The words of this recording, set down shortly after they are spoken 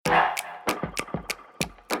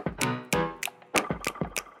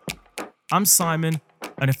I'm Simon,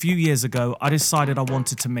 and a few years ago, I decided I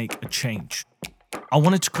wanted to make a change. I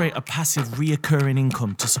wanted to create a passive, reoccurring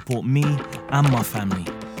income to support me and my family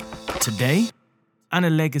today, and a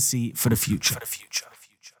legacy for the future.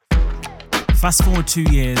 Fast forward 2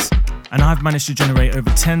 years, and I've managed to generate over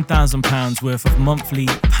 £10,000 worth of monthly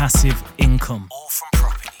passive income, all from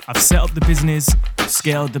property. I've set up the business,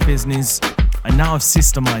 scaled the business, and now I've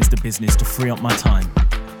systemized the business to free up my time.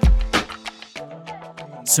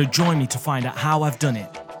 So join me to find out how I've done it,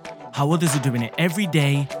 how others are doing it every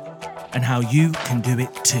day, and how you can do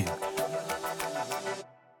it too.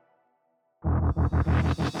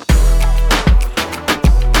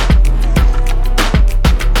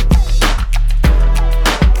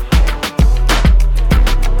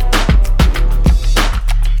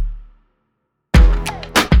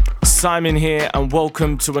 Simon here, and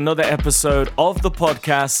welcome to another episode of the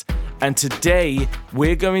podcast. And today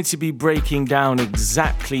we're going to be breaking down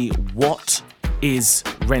exactly what is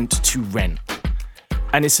rent to rent.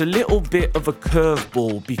 And it's a little bit of a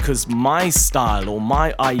curveball because my style or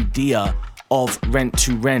my idea of rent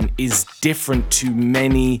to rent is different to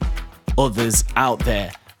many others out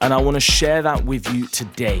there. And I want to share that with you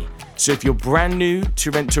today. So if you're brand new to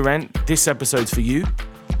rent, this episode's for you.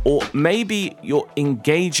 Or maybe you're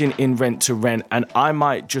engaging in rent to rent and I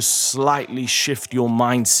might just slightly shift your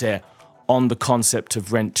mindset on the concept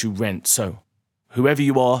of rent to rent. So whoever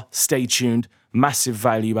you are, stay tuned. Massive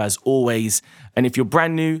value as always. And if you're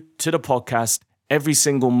brand new to the podcast, every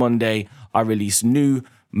single Monday, I release new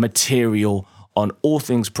material on all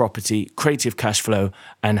things property, creative cash flow,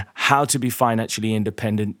 and how to be financially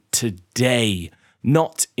independent today,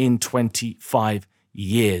 not in 25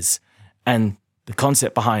 years. And the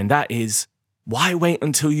concept behind that is, why wait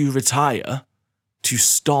until you retire to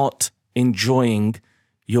start enjoying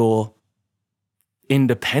your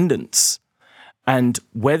independence? And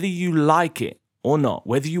whether you like it or not,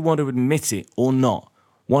 whether you want to admit it or not,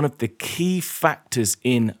 one of the key factors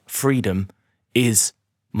in freedom is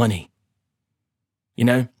money. You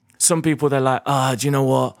know, some people, they're like, do you know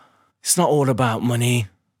what? It's not all about money.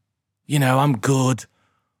 You know, I'm good.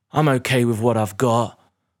 I'm okay with what I've got.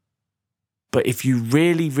 But if you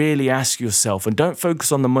really, really ask yourself, and don't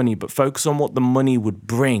focus on the money, but focus on what the money would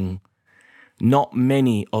bring, not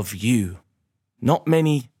many of you, not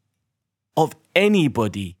many of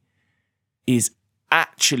anybody is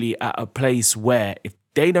actually at a place where if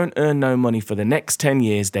they don't earn no money for the next 10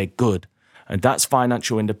 years, they're good. And that's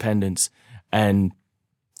financial independence. And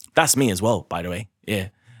that's me as well, by the way. Yeah.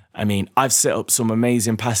 I mean, I've set up some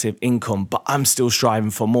amazing passive income, but I'm still striving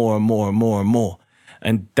for more and more and more and more.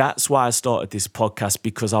 And that's why I started this podcast,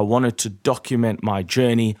 because I wanted to document my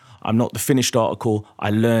journey. I'm not the finished article. I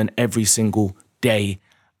learn every single day.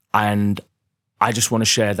 And I just want to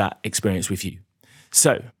share that experience with you.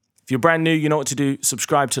 So if you're brand new, you know what to do.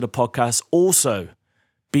 Subscribe to the podcast. Also,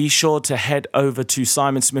 be sure to head over to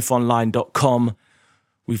simonsmithonline.com.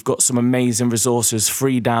 We've got some amazing resources,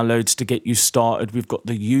 free downloads to get you started. We've got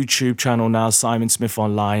the YouTube channel now, Simon Smith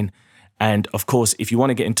Online. And of course, if you want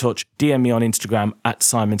to get in touch, DM me on Instagram at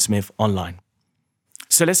Simon Smith Online.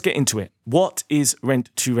 So let's get into it. What is rent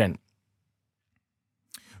to rent?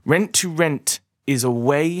 Rent to rent is a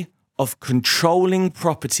way of controlling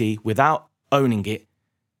property without owning it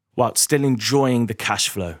while still enjoying the cash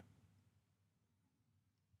flow.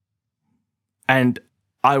 And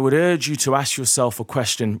I would urge you to ask yourself a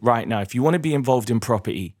question right now. If you want to be involved in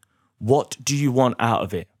property, what do you want out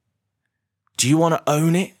of it? Do you want to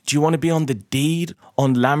own it? Do you want to be on the deed,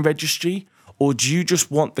 on land registry? Or do you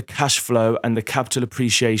just want the cash flow and the capital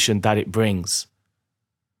appreciation that it brings?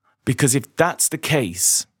 Because if that's the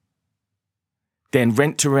case, then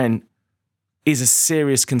rent to rent is a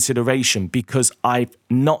serious consideration, because I've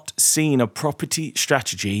not seen a property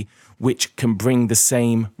strategy which can bring the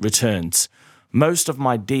same returns. Most of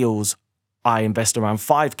my deals, I invest around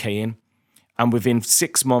 5K in, and within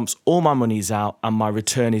 6 months, all my money's out and my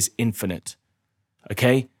return is infinite.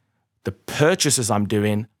 Okay? The purchases I'm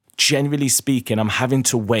doing, generally speaking, I'm having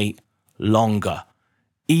to wait longer.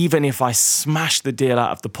 Even if I smash the deal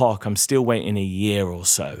out of the park, I'm still waiting a year or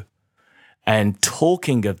so. And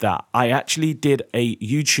talking of that, I actually did a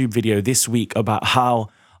YouTube video this week about how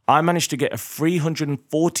I managed to get a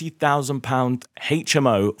 £340,000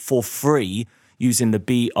 HMO for free using the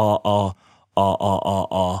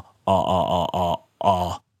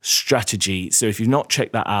BRRRRRRRR strategy. So if you've not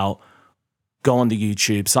checked that out, go on the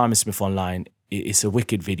YouTube, Simon Smith Online. It's a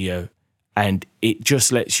wicked video, and it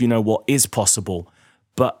just lets you know what is possible.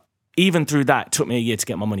 But even through that, it took me a year to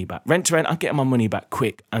get my money back. Rent to rent, I'm getting my money back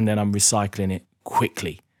quick, and then I'm recycling it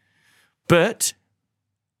quickly. But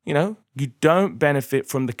You don't benefit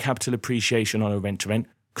from the capital appreciation on a rent-to-rent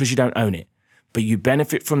because you don't own it, but you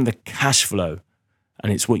benefit from the cash flow.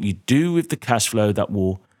 And it's what you do with the cash flow that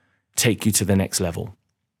will take you to the next level.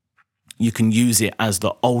 You can use it as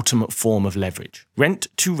the ultimate form of leverage.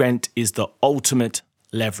 Rent-to-rent is the ultimate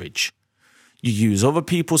leverage. You use other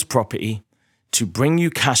people's property to bring you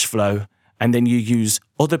cash flow, and then you use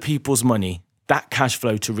other people's money, that cash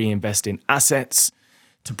flow, to reinvest in assets,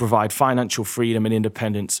 to provide financial freedom and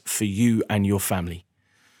independence for you and your family.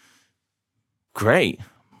 Great.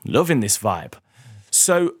 Loving this vibe.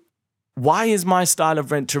 So why is my style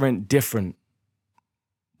of rent-to-rent different?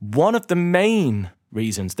 One of the main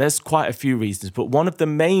reasons, there's quite a few reasons, but one of the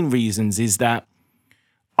main reasons is that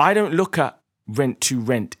I don't look at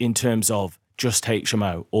rent-to-rent in terms of just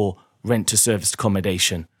HMO or rent-to-serviced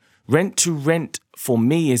accommodation. Rent-to-rent for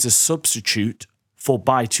me is a substitute for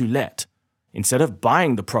buy-to-let. Instead of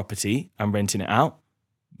buying the property and renting it out,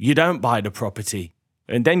 you don't buy the property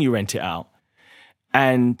and then you rent it out.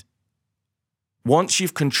 And once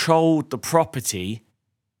you've controlled the property,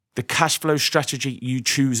 the cash flow strategy you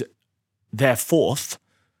choose, therefore,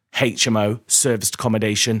 HMO, serviced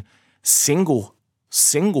accommodation, single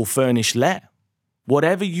furnished let,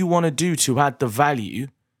 whatever you want to do to add the value,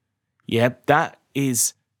 that's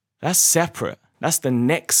separate. That's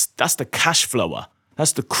the cash flower.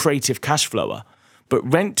 That's the creative cash flower. But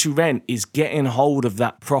rent to rent is getting hold of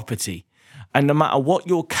that property. And no matter what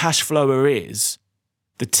your cash flower is,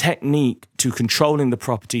 the technique to controlling the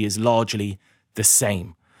property is largely the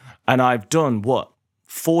same. And I've done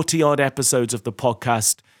 40 odd episodes of the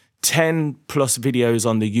podcast, 10 plus videos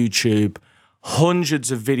on the YouTube,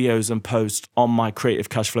 hundreds of videos and posts on my Creative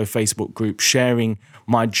Cashflow Facebook group, sharing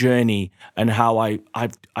my journey and how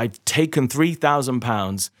I've taken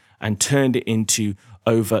 £3,000 and turned it into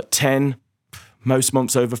over 10, most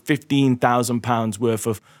months over £15,000 worth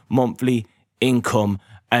of monthly income.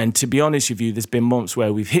 And to be honest with you, there's been months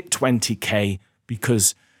where we've hit 20K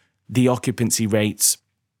because the occupancy rates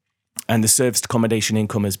and the serviced accommodation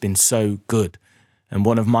income has been so good. And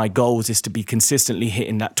one of my goals is to be consistently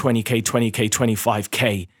hitting that 20K,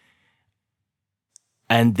 25K.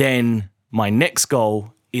 And then my next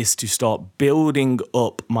goal is to start building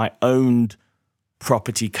up my own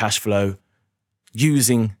property cash flow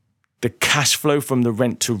using the cash flow from the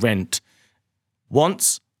rent to rent.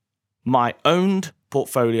 Once my owned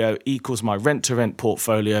portfolio equals my rent to rent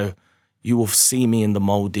portfolio, you will see me in the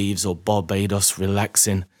Maldives or Barbados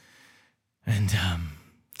relaxing and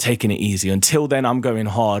taking it easy. Until then, I'm going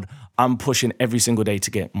hard. I'm pushing every single day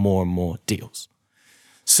to get more and more deals.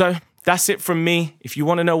 So that's it from me. If you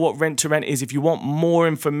want to know what rent to rent is, if you want more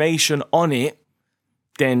information on it,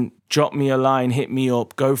 then drop me a line, hit me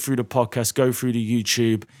up, go through the podcast, go through the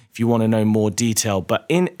YouTube if you want to know more detail. But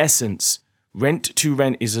in essence, rent to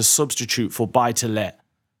rent is a substitute for buy to let.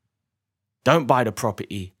 Don't buy the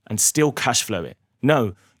property and still cash flow it.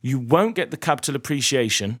 No, you won't get the capital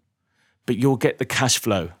appreciation, but you'll get the cash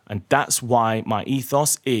flow. And that's why my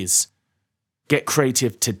ethos is get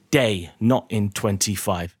creative today, not in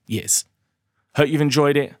 25 years. Hope you've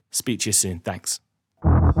enjoyed it. Speak to you soon. Thanks.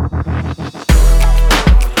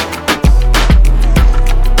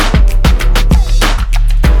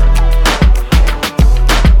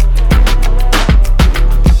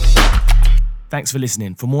 Thanks for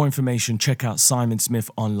listening. For more information, check out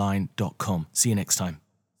simonsmithonline.com. See you next time.